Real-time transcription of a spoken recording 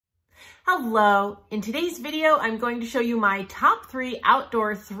Hello, in today's video, I'm going to show you my top 3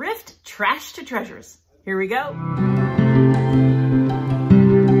 outdoor thrift trash to treasures. Here we go.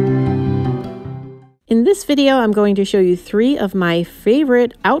 In this video, I'm going to show you 3 of my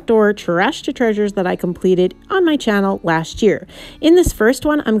favorite outdoor trash to treasures that I completed on my channel last year. In this first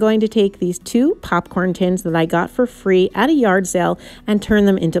one, I'm going to take these 2 popcorn tins that I got for free at a yard sale and turn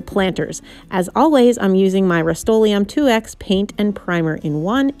them into planters. As always, I'm using my Rust-Oleum 2X paint and primer in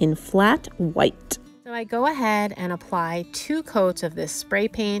 1 in flat white. So I go ahead and apply 2 coats of this spray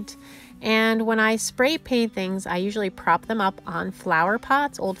paint. And when I spray paint things, I usually prop them up on flower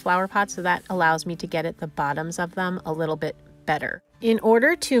pots, old flower pots, so that allows me to get at the bottoms of them a little bit better. In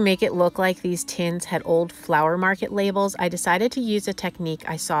order to make it look like these tins had old flower market labels, I decided to use a technique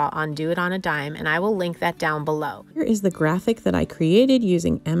I saw on Do It on a Dime, and I will link that down below. Here is the graphic that I created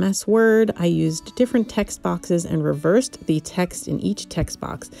using MS Word. I used different text boxes and reversed the text in each text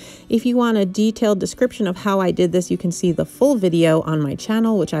box. If you want a detailed description of how I did this, you can see the full video on my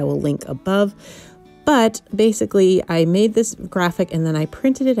channel, which I will link above. But basically, I made this graphic and then I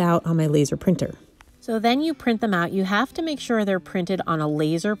printed it out on my laser printer. So then you print them out. You have to make sure they're printed on a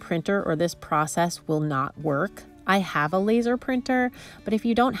laser printer or this process will not work. I have a laser printer, but if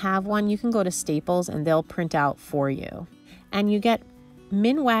you don't have one, you can go to Staples and they'll print out for you. And you get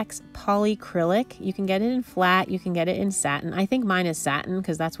Minwax polyacrylic. You can get it in flat, you can get it in satin. I think mine is satin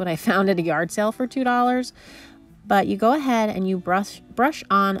because that's what I found at a yard sale for $2. But you go ahead and you brush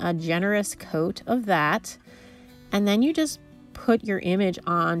on a generous coat of that, and then you just put your image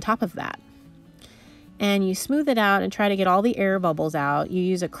on top of that. And you smooth it out and try to get all the air bubbles out. You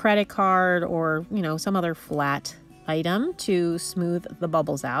use a credit card or, some other flat item to smooth the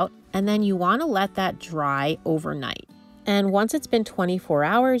bubbles out. And then you want to let that dry overnight. And once it's been 24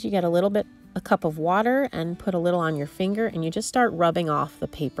 hours, you get a cup of water and put a little on your finger and you just start rubbing off the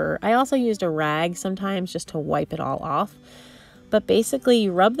paper. I also used a rag sometimes just to wipe it all off. But basically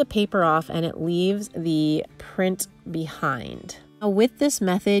you rub the paper off and it leaves the print behind. Now, with this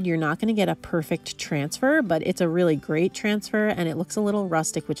method, you're not going to get a perfect transfer, but it's a really great transfer and it looks a little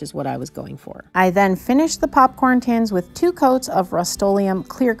rustic, which is what I was going for. I then finished the popcorn tins with 2 coats of Rust-Oleum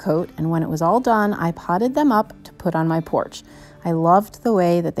clear coat, and when it was all done, I potted them up to put on my porch. I loved the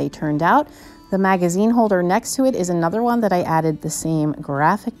way that they turned out. The magazine holder next to it is another one that I added the same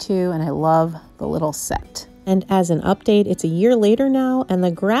graphic to, and I love the little set. And as an update, it's a year later now, and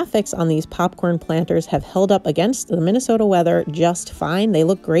the graphics on these popcorn planters have held up against the Minnesota weather just fine. They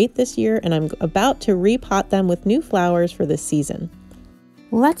look great this year, and I'm about to repot them with new flowers for this season.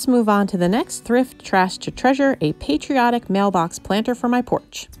 Let's move on to the next thrift trash to treasure, a patriotic mailbox planter for my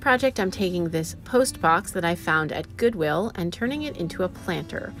porch. This project, I'm taking this post box that I found at Goodwill and turning it into a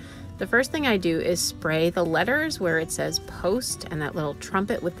planter. The first thing I do is spray the letters where it says post and that little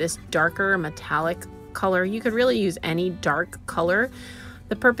trumpet with this darker metallic color. You could really use any dark color.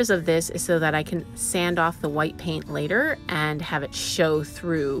 The purpose of this is so that I can sand off the white paint later and have it show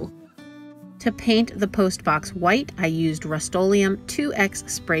through. To paint the post box white, I used Rust-Oleum 2X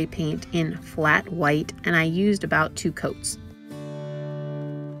spray paint in flat white, and I used about 2 coats.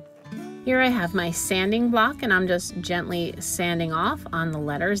 Here I have my sanding block, and I'm just gently sanding off on the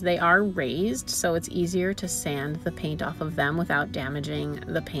letters. They are raised, so it's easier to sand the paint off of them without damaging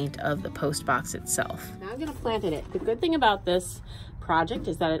the paint of the post box itself. Now I'm gonna plant it. The good thing about this project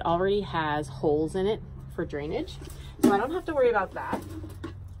is that it already has holes in it for drainage, so I don't have to worry about that.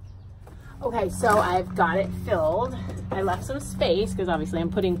 Okay, so I've got it filled. I left some space because obviously I'm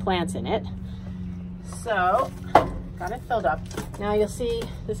putting plants in it. So, got it filled up. Now you'll see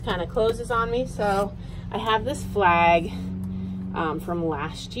this kind of closes on me. So I have this flag from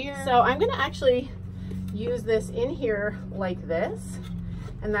last year. So I'm gonna actually use this in here like this,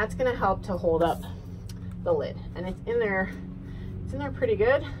 and that's gonna help to hold up the lid. And it's in there pretty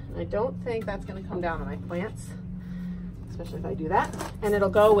good. I don't think that's gonna come down on my plants, especially if I do that. And it'll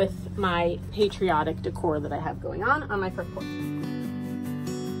go with my patriotic decor that I have going on my front porch.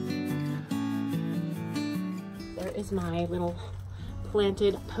 There is my little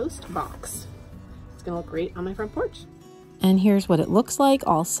planted post box. It's gonna look great on my front porch. And here's what it looks like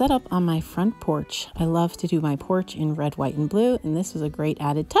all set up on my front porch. I love to do my porch in red, white, and blue, and this was a great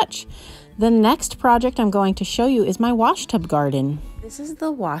added touch. The next project I'm going to show you is my wash tub garden. This is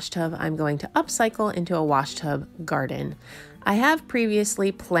the wash tub I'm going to upcycle into a wash tub garden. I have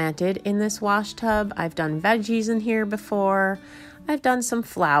previously planted in this wash tub. I've done veggies in here before. I've done some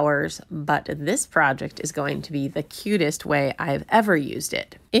flowers, but this project is going to be the cutest way I've ever used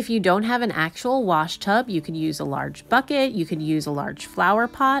it. If you don't have an actual wash tub, you could use a large bucket, you could use a large flower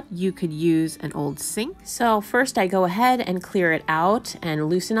pot, you could use an old sink. So first I go ahead and clear it out and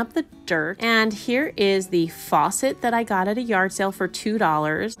loosen up the dirt. And here is the faucet that I got at a yard sale for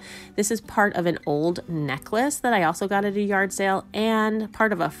 $2. This is part of an old necklace that I also got at a yard sale, and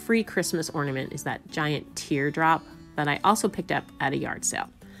part of a free Christmas ornament is that giant teardrop that I also picked up at a yard sale.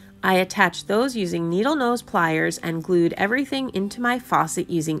 I attached those using needle nose pliers and glued everything into my faucet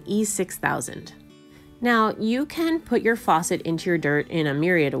using E6000. Now, you can put your faucet into your dirt in a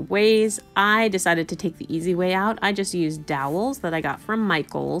myriad of ways. I decided to take the easy way out. I just used dowels that I got from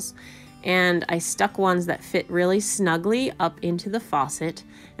Michael's, and I stuck ones that fit really snugly up into the faucet,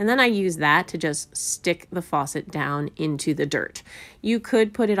 and then I used that to just stick the faucet down into the dirt. You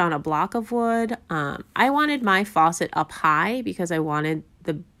could put it on a block of wood. I wanted my faucet up high because I wanted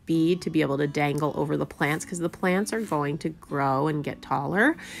the bead to be able to dangle over the plants, because the plants are going to grow and get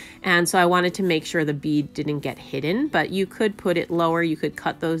taller, and so I wanted to make sure the bead didn't get hidden. But you could put it lower, you could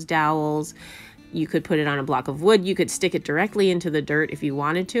cut those dowels, you could put it on a block of wood, you could stick it directly into the dirt if you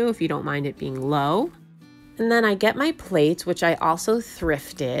wanted to, if you don't mind it being low. And then I get my plates, which I also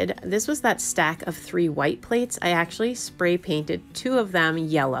thrifted. This was that stack of 3 white plates. I actually spray painted 2 of them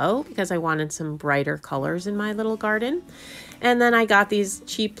yellow because I wanted some brighter colors in my little garden. And then I got these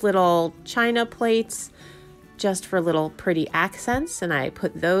cheap little china plates just for little pretty accents, and I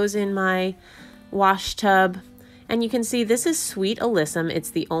put those in my wash tub. And you can see this is Sweet Alyssum. It's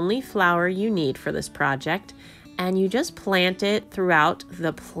the only flower you need for this project. And you just plant it throughout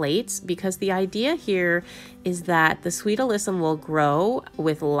the plates, because the idea here is that the Sweet Alyssum will grow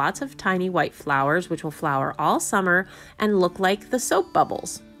with lots of tiny white flowers, which will flower all summer and look like the soap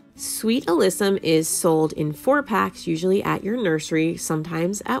bubbles. Sweet Alyssum is sold in 4 packs, usually at your nursery,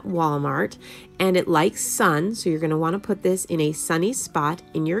 sometimes at Walmart, and it likes sun, so you're going to want to put this in a sunny spot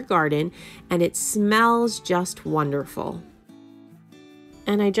in your garden, and it smells just wonderful.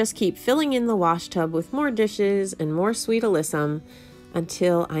 And I just keep filling in the wash tub with more dishes and more Sweet Alyssum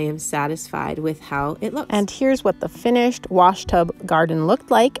until I am satisfied with how it looks. And here's what the finished wash tub garden looked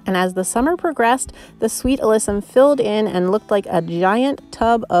like. And as the summer progressed, the Sweet Alyssum filled in and looked like a giant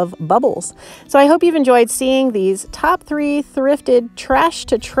tub of bubbles. So I hope you've enjoyed seeing these top 3 thrifted trash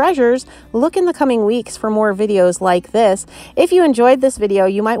to treasures. Look in the coming weeks for more videos like this. If you enjoyed this video,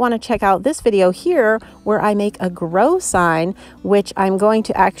 you might want to check out this video here where I make a grow sign, which I'm going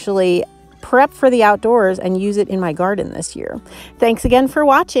to actually prep for the outdoors and use it in my garden this year. Thanks again for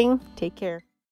watching. Take care.